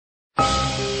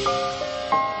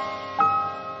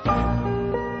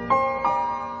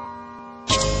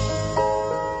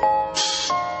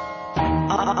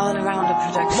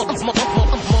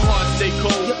heart stay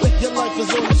cold. Your life is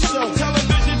on the show.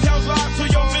 Television tells lies to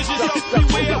your vision, so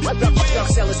beware. Drug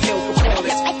sellers kill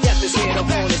components. Death is here to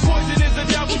haunt us. Poison is the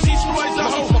devil, destroys the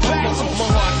whole facts. My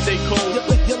heart stay cold.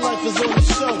 Your life is on the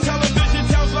show. Television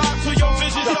tells lies to your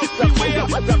vision, so beware.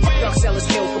 Drug sellers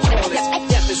kill components.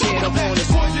 Death is here to haunt us.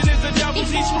 Poison is the devil,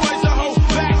 destroys the whole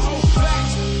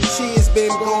facts. She has been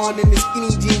gone and the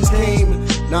skinny jeans came.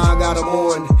 Now I got them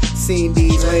on. Seen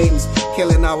these lames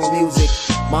killing our music.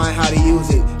 Mind how to use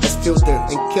it. Let's filter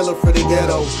and killer for the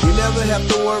ghetto. You never have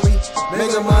to worry.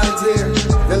 Mega Mind's here.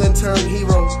 Villain turned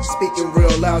hero. Speaking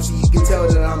real loud so you can tell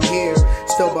that I'm here.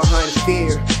 Still behind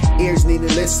fear. Ears need to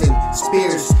listen.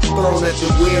 Spears thrown at the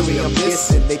weary. I'm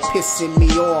missing. They pissing me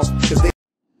off. Cause they.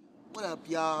 What up,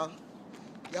 y'all?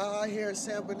 Y'all here in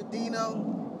San Bernardino.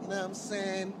 You know what I'm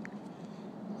saying?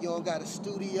 You don't got a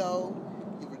studio.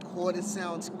 Your recording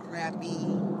sounds crappy.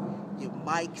 Your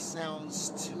mic sounds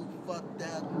too fucked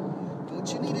up.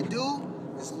 What you need to do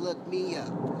is look me up.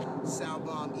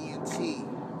 Soundsbomb ENT.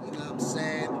 You know what I'm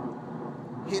saying?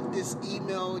 Hit this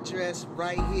email address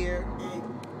right here.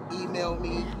 Email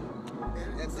me.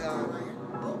 And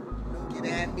get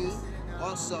at me.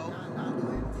 Also,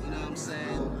 you know what I'm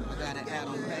saying? I got an ad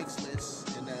on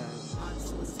Craigslist. And the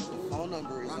phone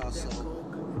number is also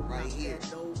right here.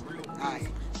 Alright.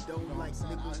 Don't like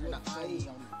niggas with a bitch,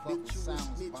 you a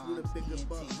snitch with a bigger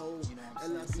butthole.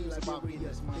 LLC like about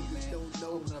niggas don't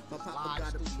know. My papa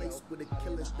got a place where the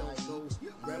killers don't go.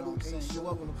 Rebel ain't You're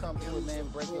welcome to come to it, man.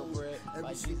 Break your bread.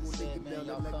 Like Jesus said, man,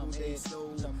 y'all come here.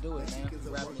 Come do it, man.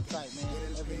 Rapping it tight, man.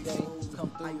 Every day, come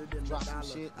through, drop some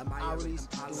shit. I release,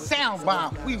 do it.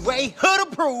 Soundsbomb, we way hood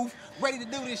approved, ready to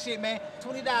do this shit, man.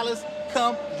 $20,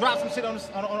 come, drop some shit on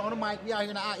the mic. We out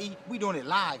here in the IE, we doing it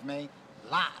live, man.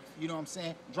 Live, you know what I'm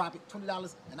saying? Drop it,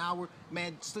 $20 an hour,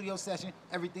 man, studio session,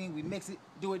 everything, we mix it,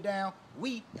 do it down.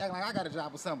 We act like I got a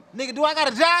job or something. Nigga, do I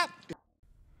got a job?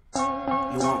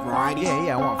 You want variety?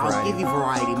 Yeah, I want variety. I'll give you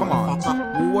variety, Come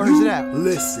motherfucker. on. Where's it at?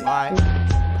 Listen. Alright.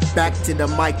 Back to the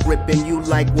mic ripping, you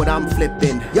like what I'm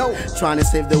flipping. Yo, trying to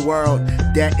save the world,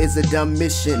 that is a dumb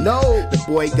mission. No, the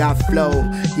boy got flow,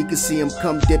 you can see him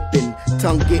come dipping.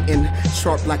 Tongue getting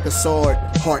sharp like a sword.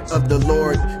 Heart of the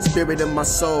Lord, spirit of my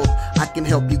soul, I can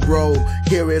help you grow.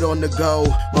 Hear it on the go,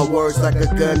 my words like a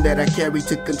gun that I carry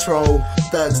to control.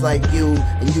 Thugs like you,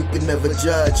 and you can never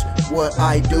judge what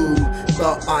I do.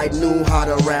 Thought I knew how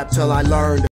to rap till I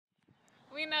learned.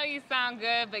 We know you sound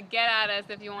good, but get at us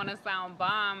if you want to sound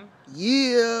bomb.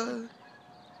 Yeah.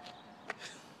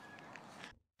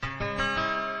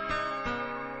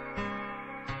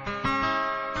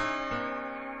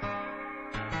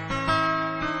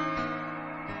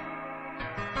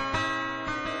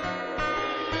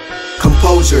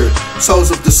 Composure,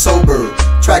 souls of the sober,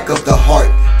 track of the heart.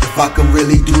 If I can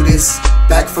really do this,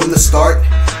 back from the start,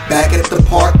 back at the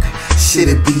park, shit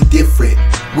it'd be different.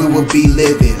 We will be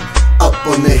living up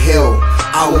on the hill.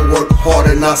 I will work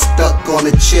harder, not stuck on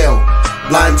a chill.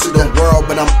 Blind to the world,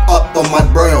 but I'm up on my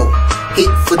grill. Hate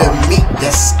for the meat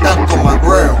that's stuck on my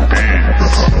grill.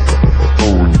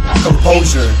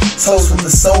 Composure, souls from the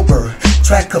sober,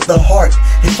 track of the heart.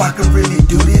 If I could really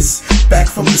do this, back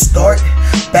from the start,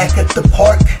 back at the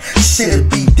park, shit'd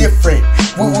be different.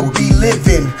 We will be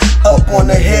living up on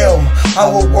the hill. I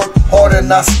will work harder,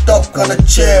 not stuck on a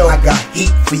chill. I got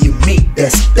heat for your meat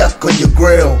that's stuck on your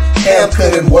grill. Ham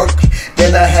couldn't work,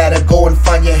 then I had to go and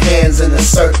find your hands in the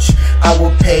search. I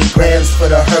will pay grams for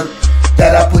the hurt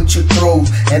that I put you through,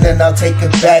 and then I'll take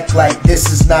it back like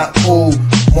this is not cool.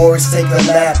 Morris, take a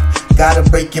nap, gotta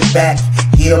break your back,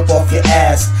 get up off your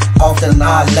ass. Often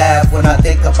I laugh when I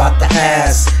think about the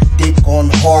ass. Dick on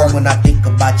hard when I think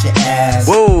about your ass.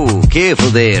 Whoa, careful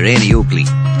there, Annie Oakley.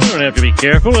 You don't have to be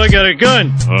careful, I got a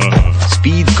gun.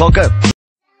 Speed cocker.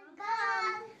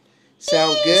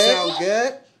 Sound good? Sound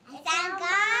good?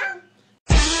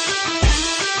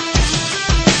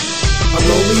 I'm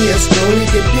lonely as lonely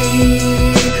can be,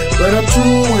 but I'm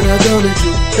true when I don't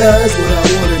do. That's what I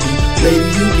wanna do. Maybe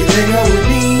you can hang out with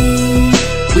me.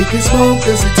 We can smoke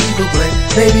a sativa blunt.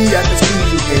 Maybe I can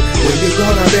squeeze you in. When you're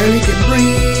gone, I barely can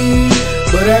breathe,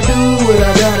 but I do what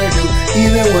I gotta do,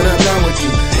 even when I'm not with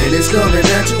you, and it's coming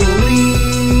naturally.